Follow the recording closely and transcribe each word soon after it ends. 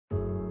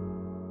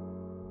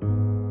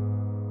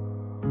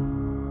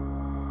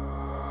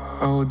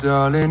Oh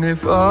darling,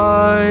 if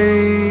I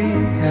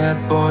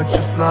had bought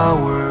you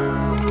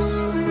flowers,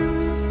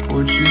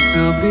 would you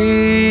still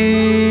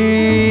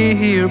be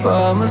here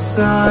by my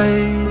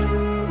side?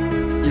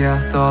 Yeah, I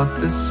thought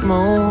this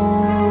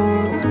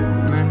moment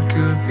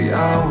could be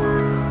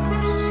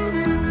ours,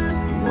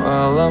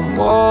 while I'm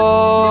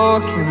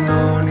walking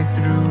only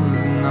through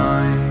the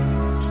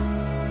night.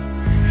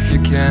 You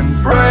can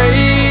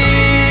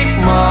break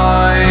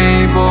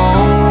my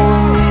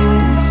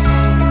bones,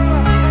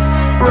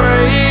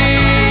 break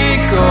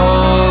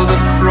all the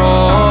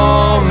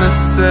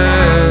promises,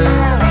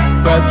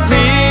 but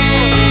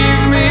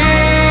leave me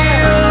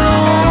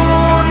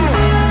alone.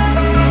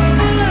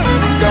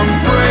 Don't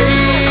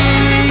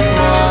break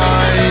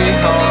my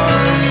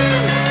heart.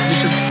 You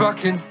should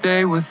fucking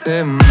stay with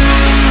him. You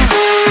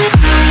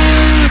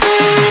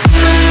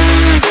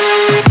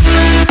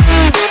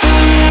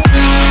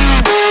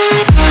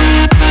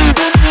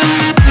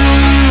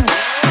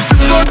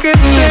should fucking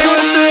stay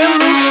with him.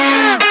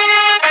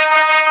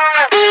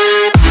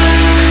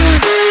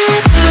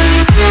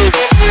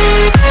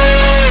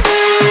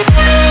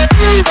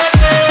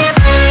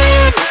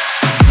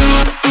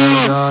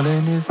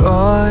 Darling, if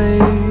I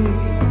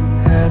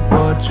had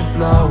bought you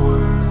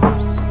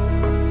flowers,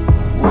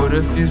 what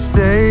if you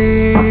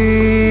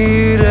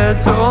stayed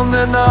at home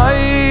that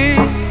night?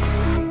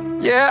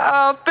 Yeah,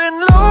 I've been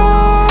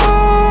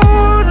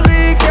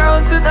lonely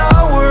counting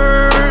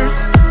hours,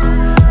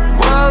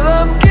 while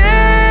I'm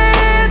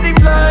getting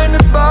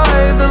blinded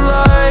by the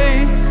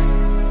light.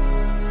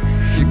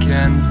 You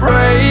can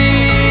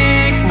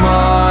break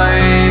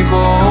my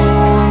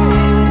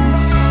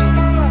bones,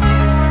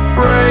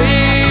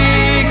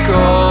 break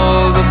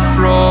all the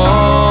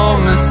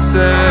promises,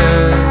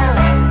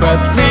 but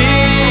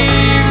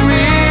leave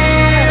me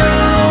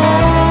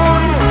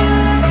alone.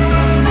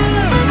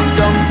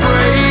 Don't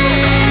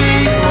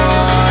break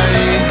my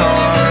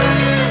heart.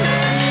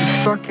 You should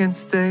fucking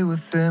stay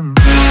with him.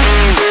 You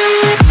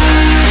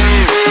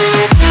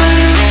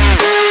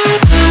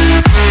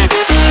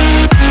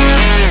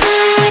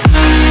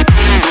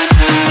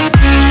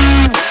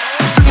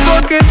should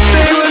fucking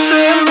stay with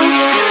him.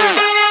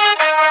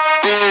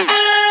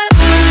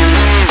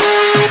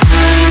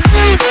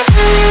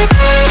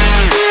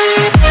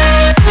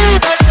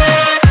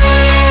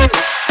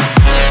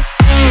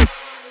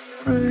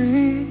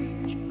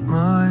 Break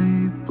my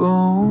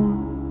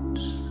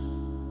bones,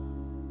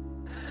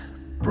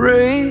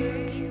 break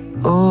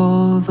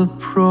all the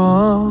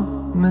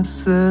promises,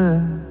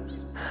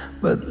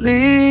 but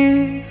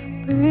leave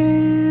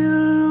me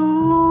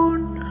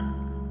alone.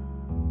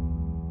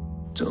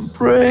 Don't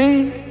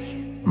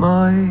break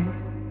my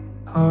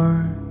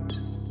heart.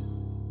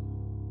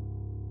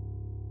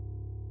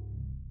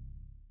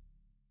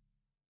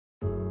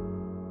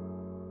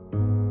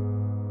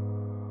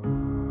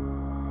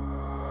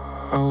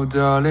 Oh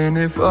darling,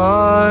 if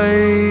I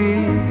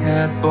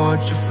had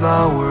bought you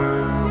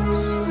flowers,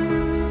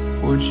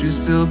 would you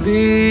still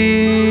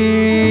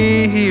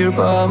be here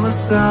by my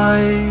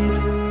side?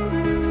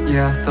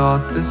 Yeah, I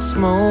thought this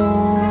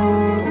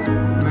moment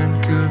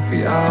could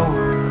be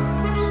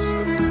ours,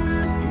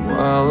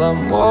 while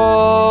I'm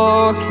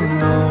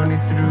walking only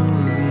through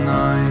the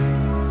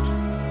night.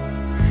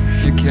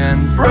 You can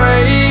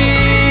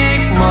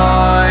break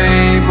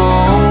my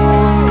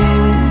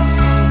bones,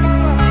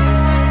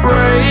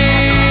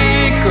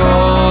 break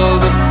all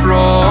the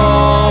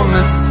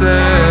promises,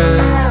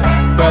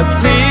 but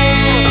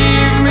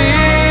leave me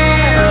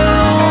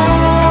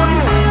alone.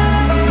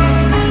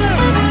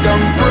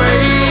 Don't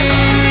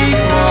break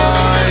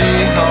my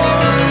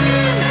heart.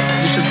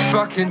 You should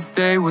fucking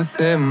stay with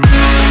him. You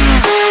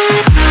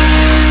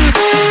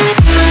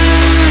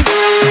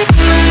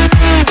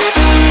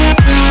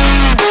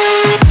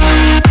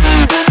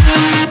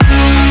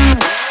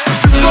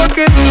should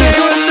fucking stay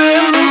with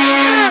him.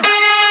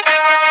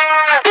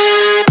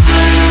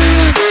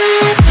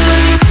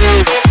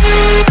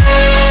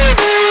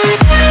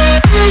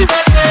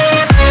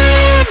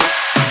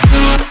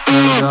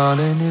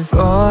 Darling, if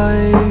I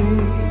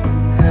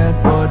had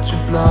bought you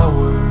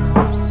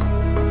flowers,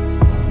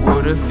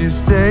 what if you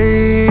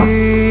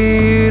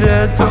stayed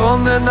at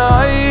home that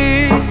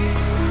night?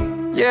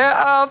 Yeah,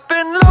 I've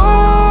been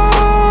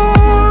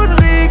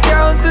lonely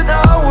counting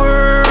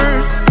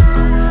hours,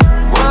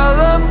 while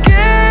I'm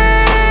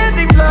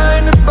getting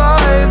blinded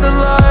by the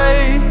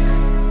light.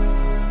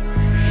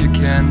 You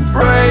can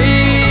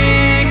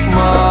break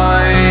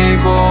my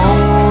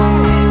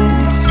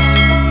bones,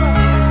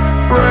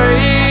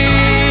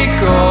 break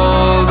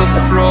all the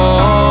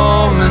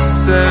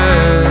promises,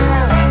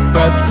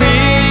 but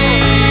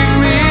leave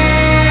me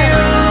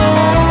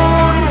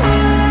alone.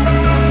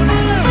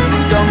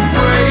 Don't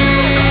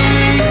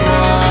break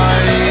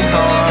my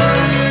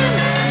heart.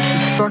 You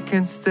should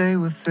fucking stay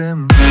with him.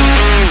 You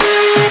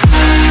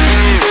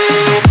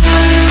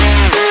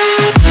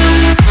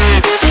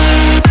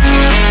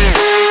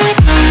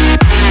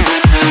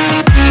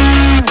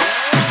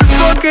should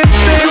fucking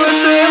stay with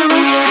him.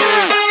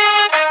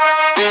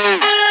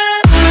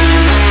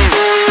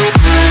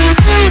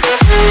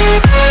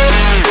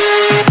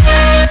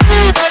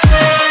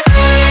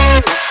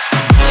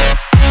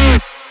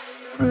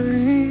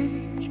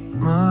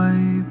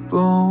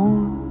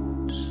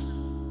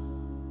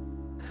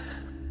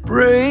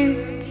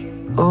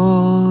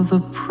 all the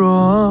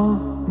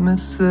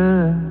promises,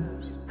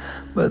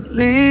 but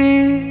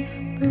leave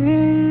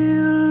me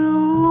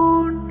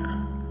alone.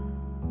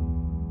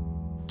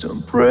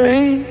 Don't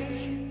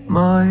break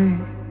my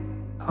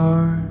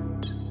heart.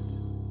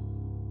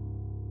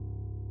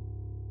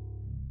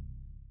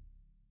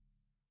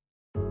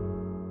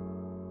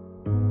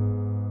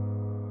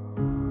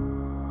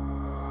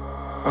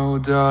 Oh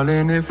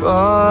darling, if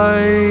I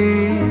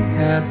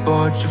had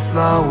bought you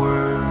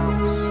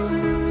flowers,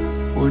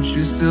 would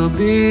you still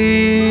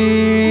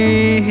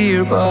be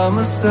here by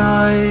my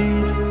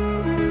side?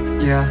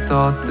 Yeah, I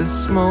thought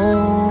this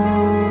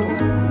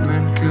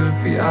moment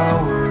could be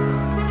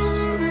ours,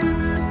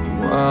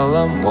 while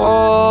I'm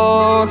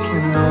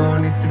walking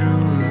only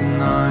through the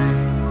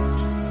night.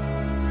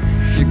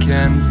 You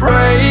can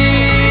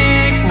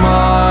break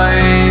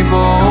my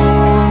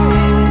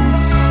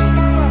bones,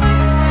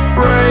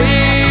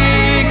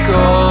 break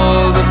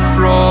all the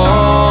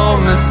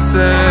promises,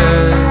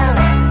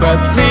 but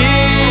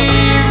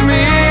leave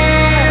me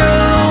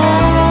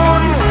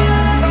alone.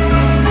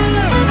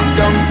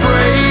 Don't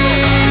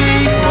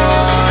break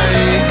my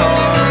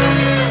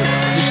heart.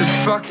 You should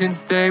fucking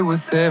stay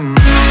with him.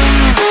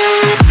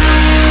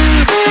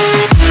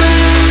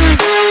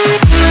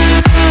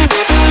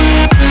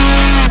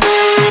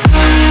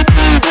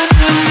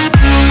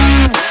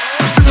 You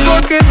should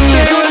fucking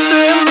stay with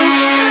him.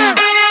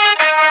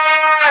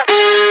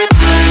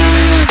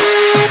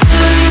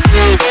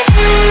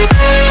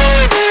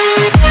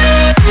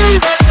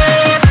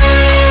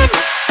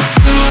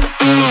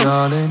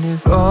 Darling,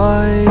 if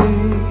I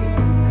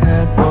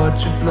had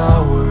bought you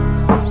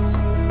flowers,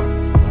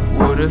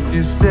 what if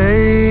you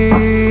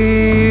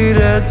stayed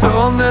at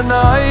home that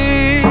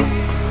night?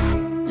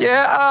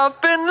 Yeah, I've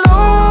been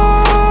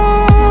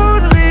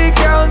lonely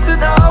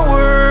counting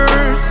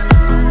hours,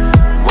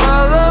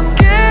 while I'm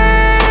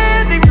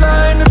getting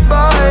blinded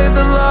by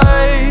the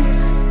light.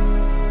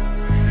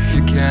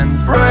 You can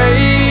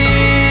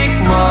break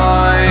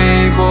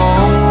my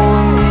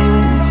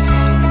bones,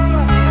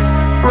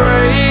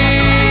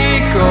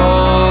 break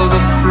all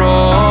the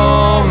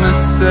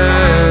promises,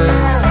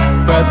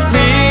 but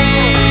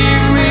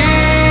leave me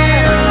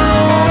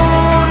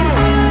alone.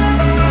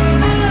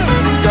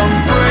 Don't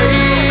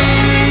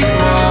break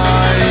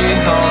my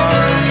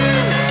heart.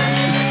 You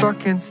should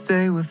fucking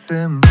stay with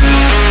him. You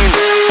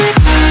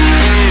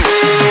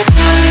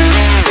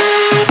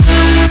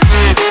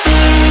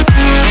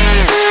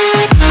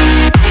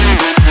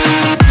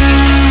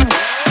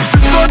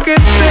should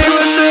fucking stay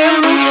with him.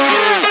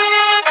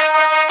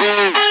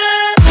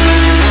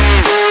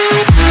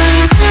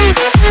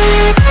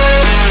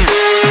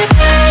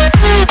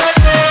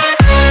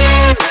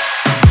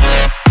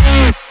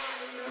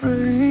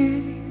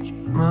 Break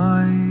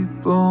my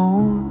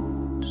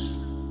bones,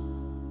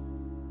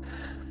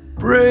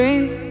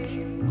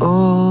 break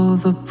all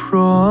the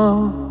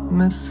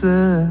promises,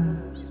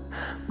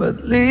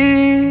 but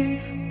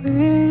leave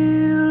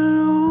me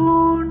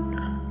alone.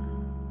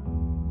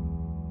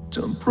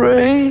 Don't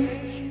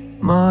break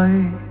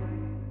my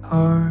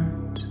heart.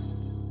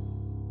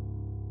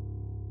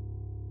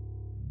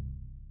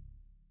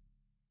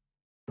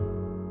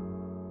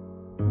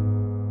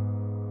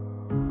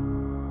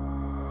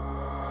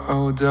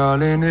 Oh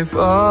darling, if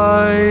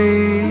I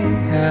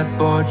had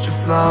bought you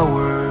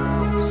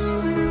flowers,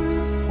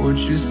 would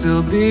you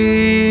still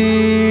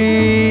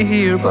be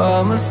here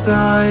by my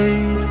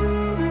side?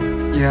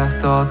 Yeah, I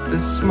thought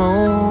this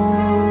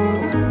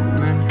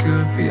moment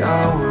could be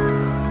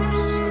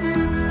ours,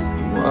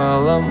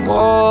 while I'm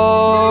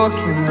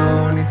walking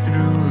only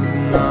through the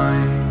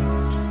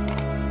night.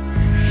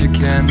 You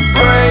can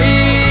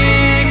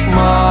break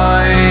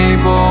my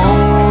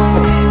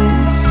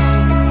bones,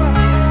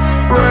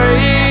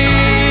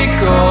 break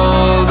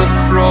all the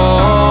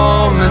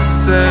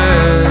promises,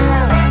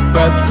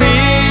 but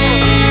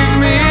leave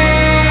me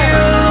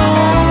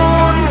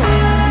alone.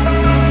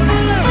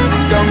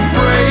 Don't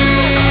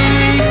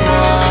break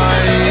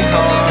my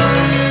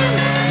heart.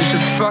 You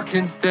should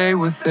fucking stay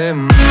with him.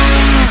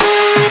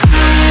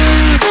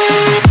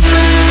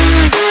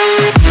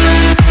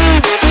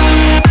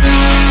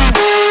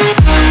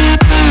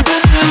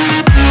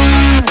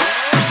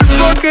 You should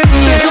fucking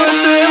stay with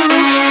him.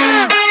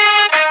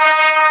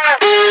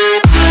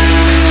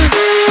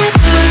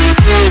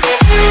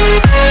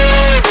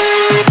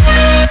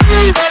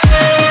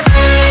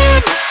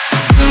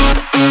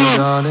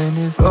 Darling,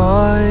 if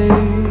I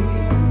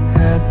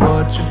had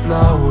bought you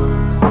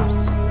flowers,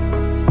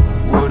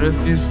 what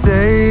if you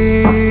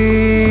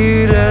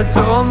stayed at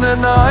home that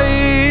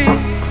night?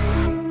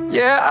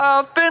 Yeah,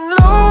 I've been